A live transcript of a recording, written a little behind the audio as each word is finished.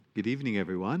Good evening,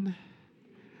 everyone.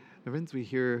 Friends, we've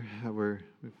heard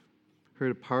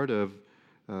a part of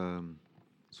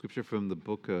scripture from the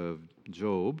book of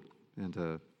Job,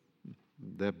 and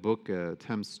that book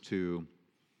attempts to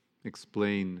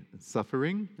explain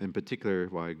suffering, in particular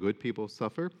why good people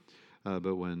suffer.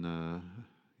 But when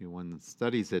one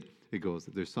studies it,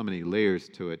 there's so many layers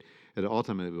to it. It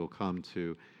ultimately will come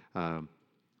to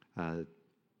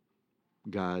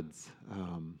God's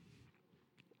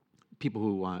people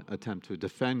who attempt to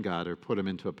defend God or put him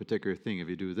into a particular thing. If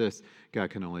you do this,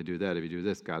 God can only do that. If you do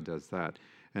this, God does that.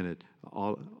 And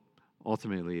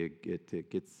ultimately it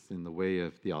gets in the way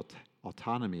of the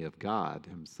autonomy of God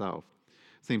himself.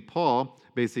 St. Paul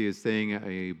basically is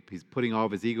saying he's putting all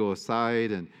of his ego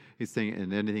aside, and he's saying,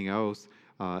 and anything else,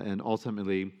 and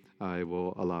ultimately I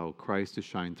will allow Christ to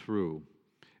shine through,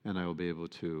 and I will be able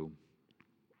to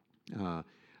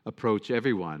approach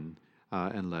everyone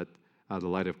and let the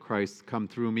light of Christ come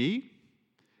through me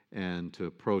and to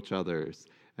approach others.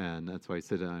 And that's why I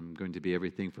said I'm going to be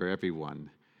everything for everyone.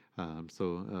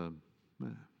 A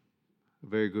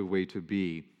very good way to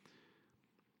be.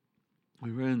 My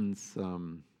friends,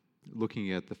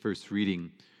 looking at the first reading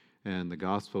and the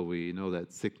gospel, we know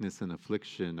that sickness and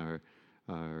affliction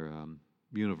are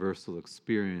universal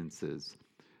experiences.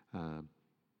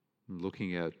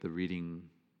 Looking at the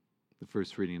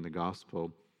first reading in the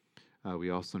gospel,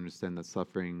 we also understand that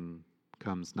suffering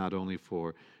comes not only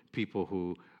for people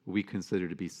who we consider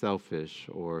to be selfish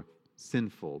or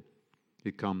sinful.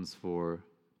 It comes for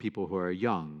people who are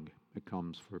young. It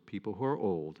comes for people who are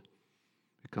old.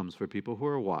 It comes for people who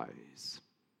are wise.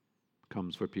 It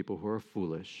comes for people who are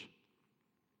foolish.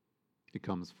 It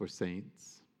comes for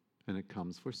saints, and it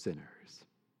comes for sinners.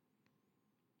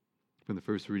 From the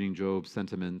first reading, Job's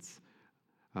sentiments,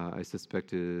 I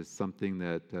suspect is something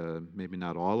that maybe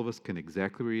not all of us can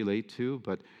exactly relate to,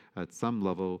 but at some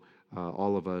level,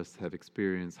 all of us have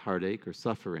experienced heartache or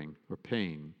suffering or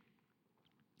pain.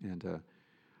 And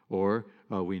or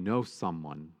we know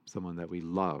someone that we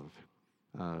love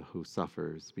who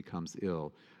suffers, becomes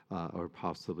ill, or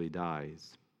possibly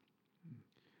dies.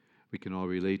 We can all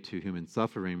relate to human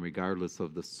suffering regardless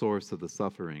of the source of the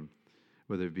suffering,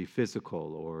 whether it be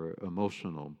physical or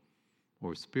emotional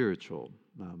or spiritual.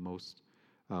 Most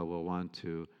will want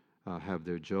to have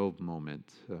their Job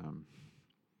moment,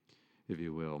 if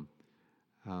you will.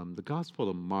 The Gospel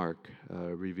of Mark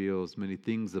reveals many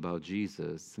things about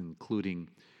Jesus, including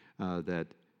that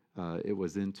it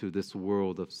was into this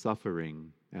world of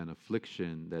suffering and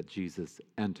affliction that Jesus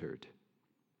entered.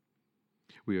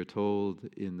 We are told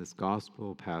in this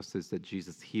Gospel passage that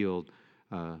Jesus healed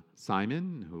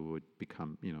Simon, who would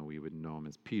become, we would know him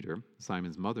as Peter,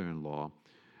 Simon's mother-in-law,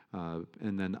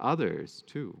 and then others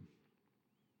too.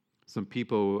 Some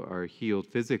people are healed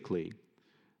physically,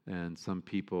 and some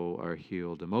people are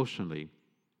healed emotionally,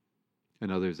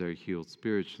 and others are healed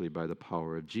spiritually by the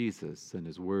power of Jesus and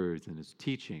his words and his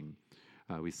teaching.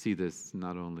 We see this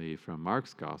not only from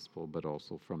Mark's gospel, but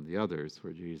also from the others,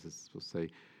 where Jesus will say,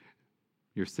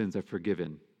 your sins are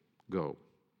forgiven, go.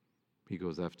 He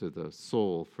goes after the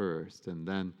soul first, and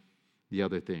then the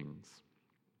other things.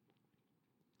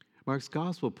 Mark's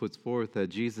gospel puts forth that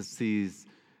Jesus sees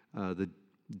the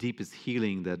deepest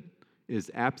healing that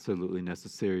is absolutely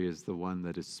necessary is the one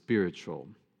that is spiritual.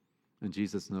 And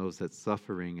Jesus knows that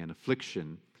suffering and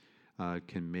affliction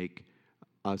can make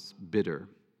us bitter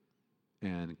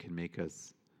and can make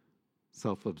us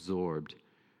self-absorbed,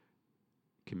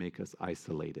 can make us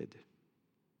isolated.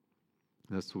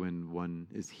 Thus, when one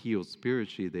is healed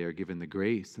spiritually, they are given the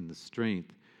grace and the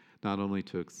strength not only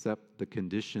to accept the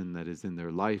condition that is in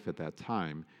their life at that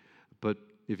time, but,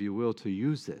 if you will, to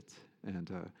use it, and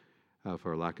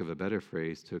for lack of a better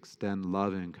phrase, to extend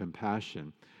love and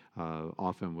compassion.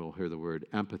 Often we'll hear the word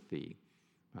empathy.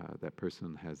 That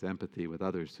person has empathy with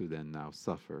others who then now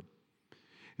suffer.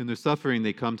 In their suffering,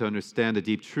 they come to understand a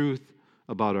deep truth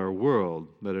about our world,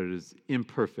 that it is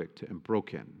imperfect and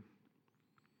broken.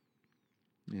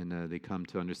 And they come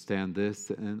to understand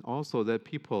this, and also that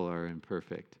people are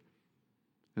imperfect,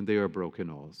 and they are broken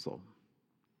also.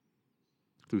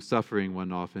 Through suffering,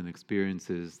 one often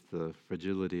experiences the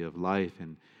fragility of life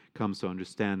and comes to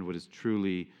understand what is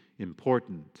truly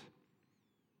important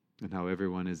and how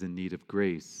everyone is in need of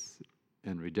grace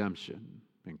and redemption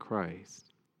in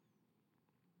Christ.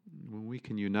 When we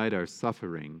can unite our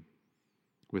suffering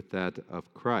with that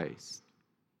of Christ,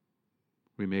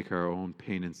 we make our own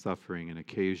pain and suffering an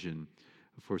occasion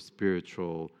for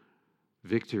spiritual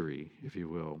victory, if you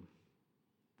will.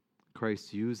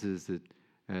 Christ uses it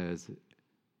as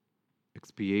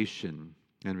expiation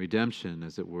and redemption,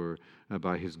 as it were,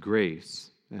 by his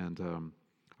grace. And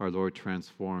our Lord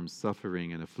transforms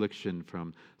suffering and affliction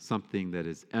from something that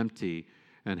is empty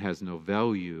and has no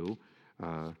value.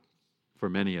 For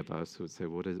many of us who would say,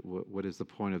 what is the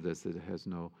point of this? It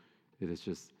is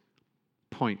just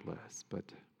pointless. But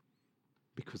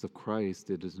because of Christ,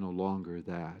 it is no longer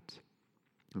that.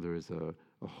 There is a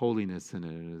holiness in it,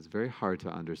 and it is very hard to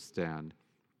understand.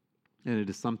 And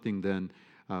it is something then,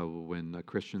 when a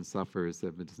Christian suffers,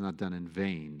 that it is not done in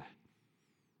vain,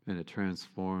 and it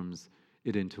transforms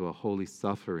it into a holy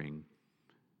suffering.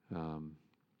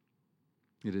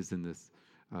 It is in this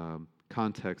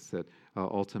context that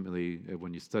ultimately,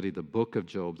 when you study the book of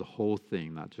Job, the whole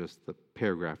thing, not just the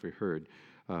paragraph we heard,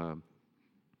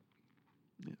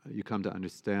 you come to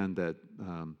understand that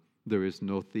there is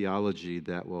no theology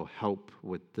that will help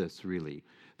with this, really.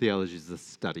 Theology is the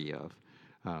study of.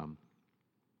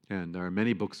 And there are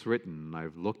many books written.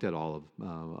 I've looked at all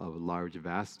of a large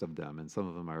vast of them, and some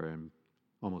of them are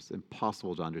almost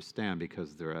impossible to understand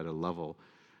because they're at a level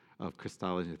of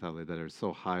Christology that are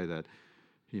so high that,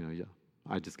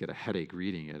 I just get a headache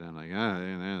reading it. I'm like,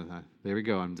 there we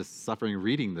go. I'm just suffering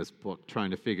reading this book,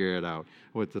 trying to figure it out,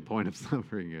 what the point of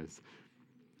suffering is.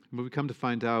 But we come to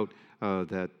find out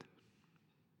that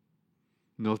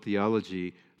no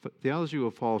theology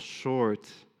will fall short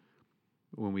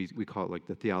when we call it like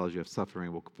the theology of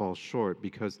suffering will fall short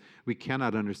because we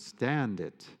cannot understand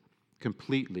it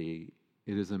completely.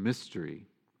 It is a mystery.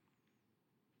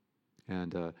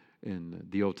 And in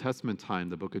the Old Testament time,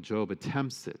 the book of Job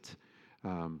attempts it.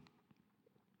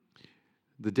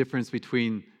 The difference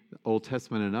between the Old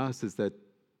Testament and us is that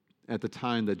at the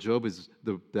time that Job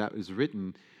that is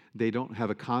written, they don't have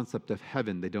a concept of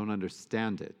heaven. They don't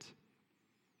understand it.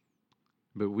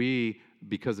 But we,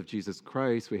 because of Jesus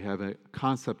Christ, we have a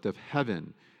concept of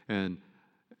heaven, and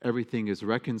everything is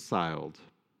reconciled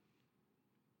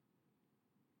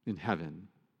in heaven.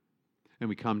 And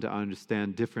we come to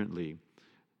understand differently.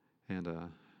 And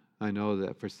I know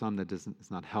that for some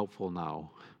it's not helpful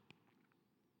now.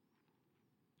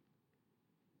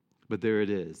 But there it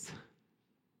is.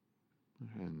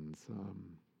 And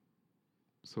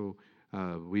so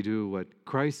we do what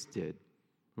Christ did.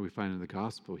 We find in the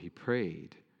gospel, he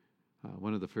prayed.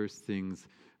 One of the first things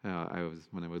when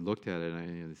I looked at it,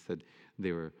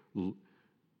 they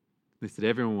said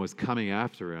everyone was coming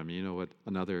after him. You know what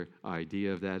another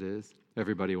idea of that is?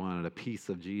 Everybody wanted a piece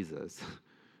of Jesus.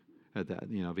 At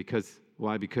that, because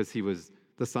why? Because he was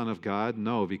the Son of God?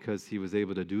 No, because he was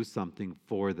able to do something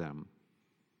for them.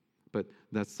 But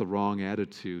that's the wrong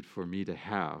attitude for me to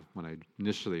have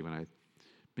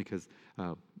because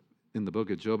in the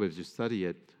book of Job, as you study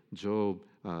it, Job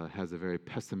has a very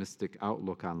pessimistic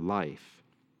outlook on life.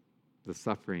 The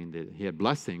suffering that he had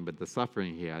blessing, but the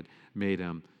suffering he had made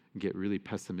him get really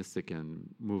pessimistic and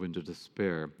move into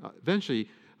despair. Eventually,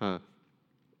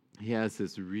 he has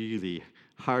this really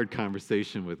hard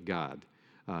conversation with God,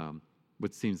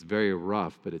 which seems very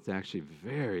rough, but it's actually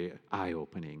very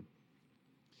eye-opening.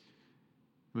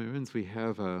 My friends,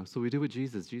 so we do what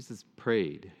Jesus. Jesus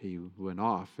prayed. He went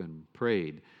off and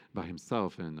prayed by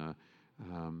himself, and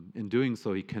in doing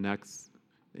so, he connects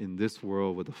in this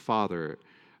world with the Father,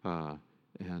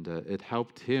 and it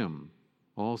helped him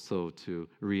also to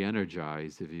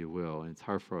re-energize, if you will. And it's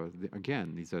hard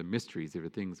again, these are mysteries. These are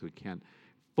things we can't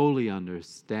fully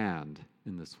understand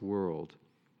in this world.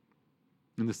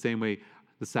 In the same way,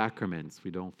 the sacraments,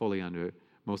 we don't fully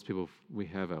most people, we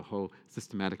have a whole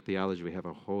systematic theology, we have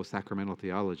a whole sacramental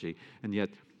theology, and yet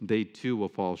they too will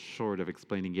fall short of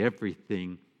explaining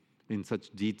everything in such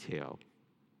detail.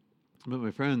 But my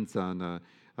friends,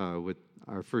 with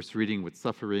our first reading with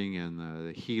suffering and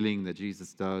the healing that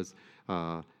Jesus does,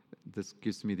 this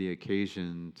gives me the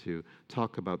occasion to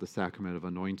talk about the sacrament of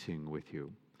anointing with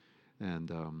you. And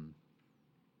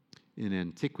in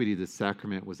antiquity, this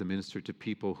sacrament was administered to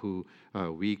people who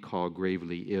we call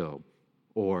gravely ill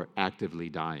or actively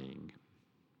dying.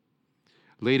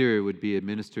 Later, it would be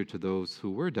administered to those who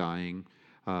were dying,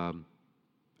 and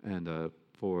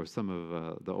for some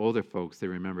of the older folks, they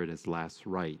remember it as last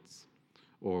rites,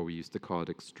 or we used to call it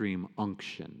extreme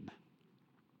unction.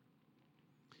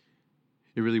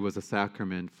 It really was a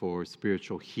sacrament for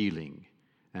spiritual healing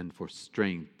and for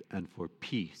strength and for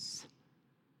peace.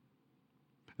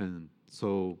 And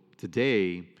so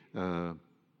today,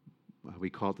 we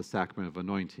call it the sacrament of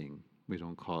anointing. We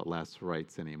don't call it last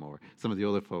rites anymore. Some of the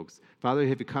older folks, Father,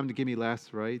 have you come to give me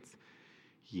last rites?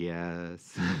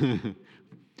 Yes.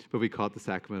 But we call it the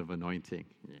sacrament of anointing.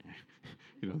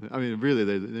 Yeah. Really,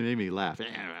 they made me laugh.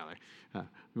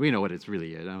 We know what it's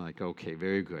really is. I'm like, okay,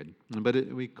 very good.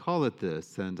 But we call it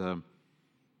this, and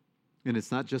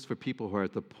it's not just for people who are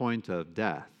at the point of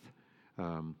death,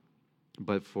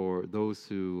 but for those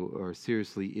who are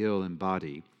seriously ill in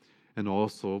body, and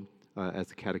also, as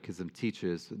the Catechism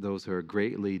teaches, those who are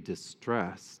greatly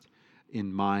distressed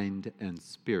in mind and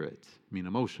spirit, I mean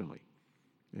emotionally.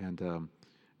 And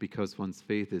because one's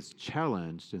faith is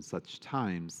challenged in such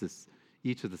times,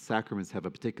 each of the sacraments have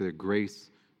a particular grace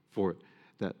for it.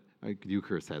 That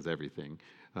Eucharist has everything,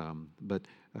 but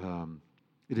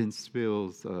it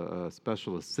instills a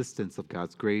special assistance of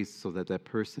God's grace so that that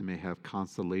person may have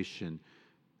consolation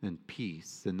and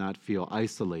peace and not feel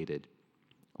isolated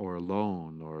or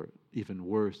alone or even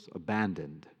worse,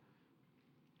 abandoned.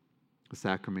 The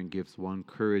sacrament gives one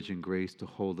courage and grace to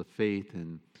hold the faith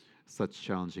in such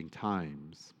challenging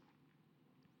times.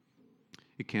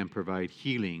 It can provide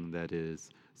healing that is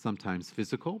sometimes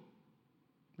physical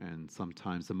and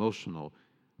sometimes emotional,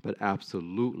 but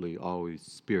absolutely always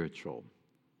spiritual.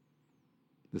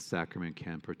 The sacrament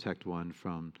can protect one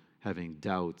from having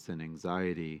doubts and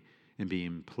anxiety and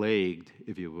being plagued,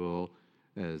 if you will,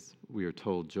 as we are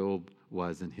told Job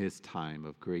was in his time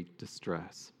of great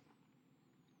distress.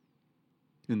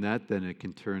 In that, then, it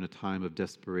can turn a time of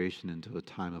desperation into a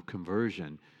time of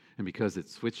conversion. And because it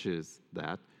switches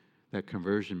that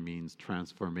conversion means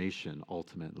transformation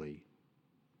ultimately.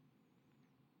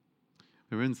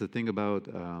 Friends, the thing about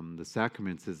the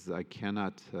sacraments is the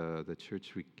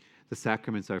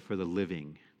sacraments are for the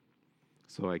living.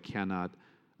 So I cannot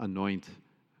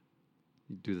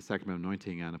do the sacrament of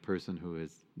anointing on a person who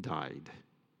has died.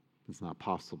 It's not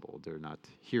possible. They're not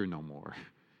here no more.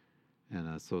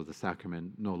 And so the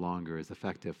sacrament no longer is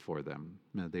effective for them.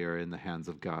 They are in the hands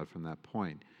of God from that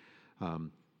point.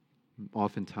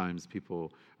 Oftentimes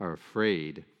people are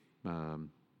afraid.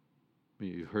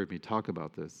 You've heard me talk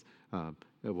about this.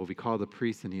 Well, we call the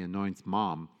priest and he anoints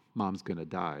mom. Mom's going to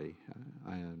die.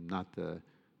 I am not the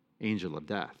angel of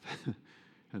death.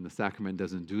 And the sacrament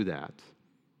doesn't do that.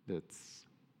 It's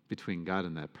between God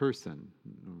and that person.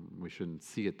 We shouldn't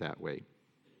see it that way.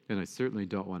 And I certainly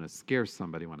don't want to scare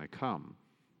somebody when I come,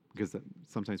 because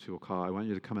sometimes people call, I want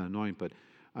you to come and anoint, but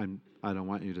I don't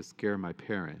want you to scare my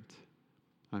parent.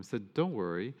 I said, don't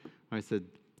worry. I said,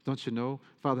 don't you know,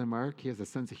 Father Mark, he has a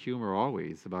sense of humor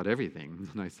always about everything.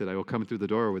 And I said, I will come through the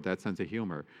door with that sense of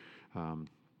humor.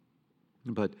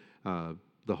 But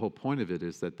the whole point of it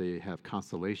is that they have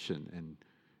consolation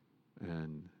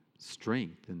and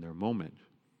strength in their moment.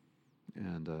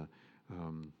 And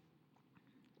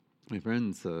my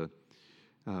friends,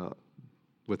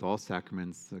 with all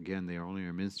sacraments, again, they are only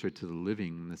administered to the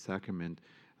living. The sacrament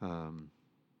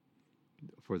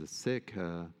for the sick,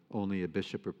 only a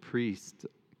bishop or priest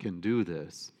can do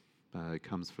this. It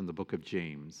comes from the book of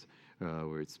James,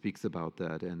 where it speaks about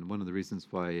that. And one of the reasons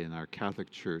why in our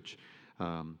Catholic Church,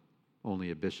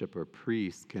 only a bishop or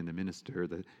priest can administer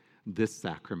this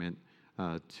sacrament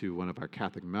to one of our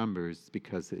Catholic members,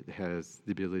 because it has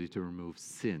the ability to remove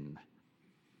sin.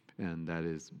 And that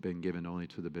has been given only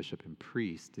to the bishop and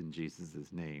priest in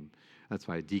Jesus' name. That's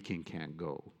why a deacon can't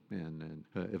go. And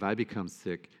if I become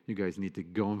sick, you guys need to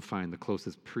go and find the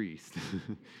closest priest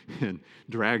and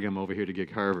drag him over here to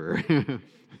Gig Harbor,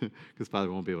 because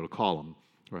Father won't be able to call him,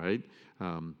 right?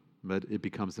 But it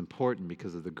becomes important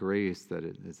because of the grace that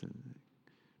it is in.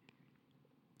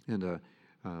 And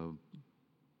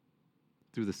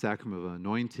through the sacrament of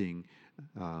anointing,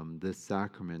 this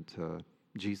sacrament,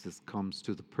 Jesus comes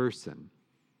to the person.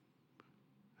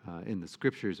 In the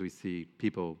scriptures, we see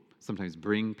people sometimes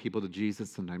bring people to Jesus,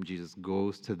 sometimes Jesus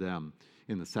goes to them.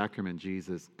 In the sacrament,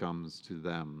 Jesus comes to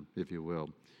them, if you will.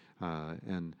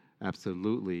 And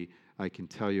absolutely, I can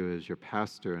tell you as your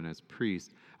pastor and as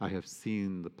priest, I have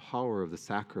seen the power of the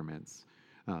sacraments.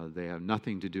 They have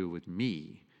nothing to do with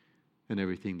me and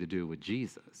everything to do with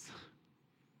Jesus.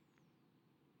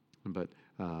 But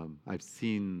I've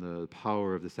seen the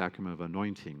power of the sacrament of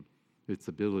anointing, its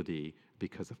ability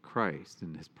because of Christ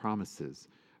and his promises.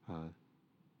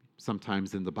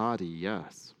 Sometimes in the body,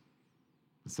 yes.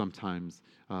 Sometimes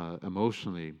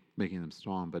emotionally making them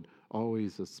strong, but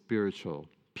always a spiritual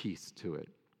piece to it.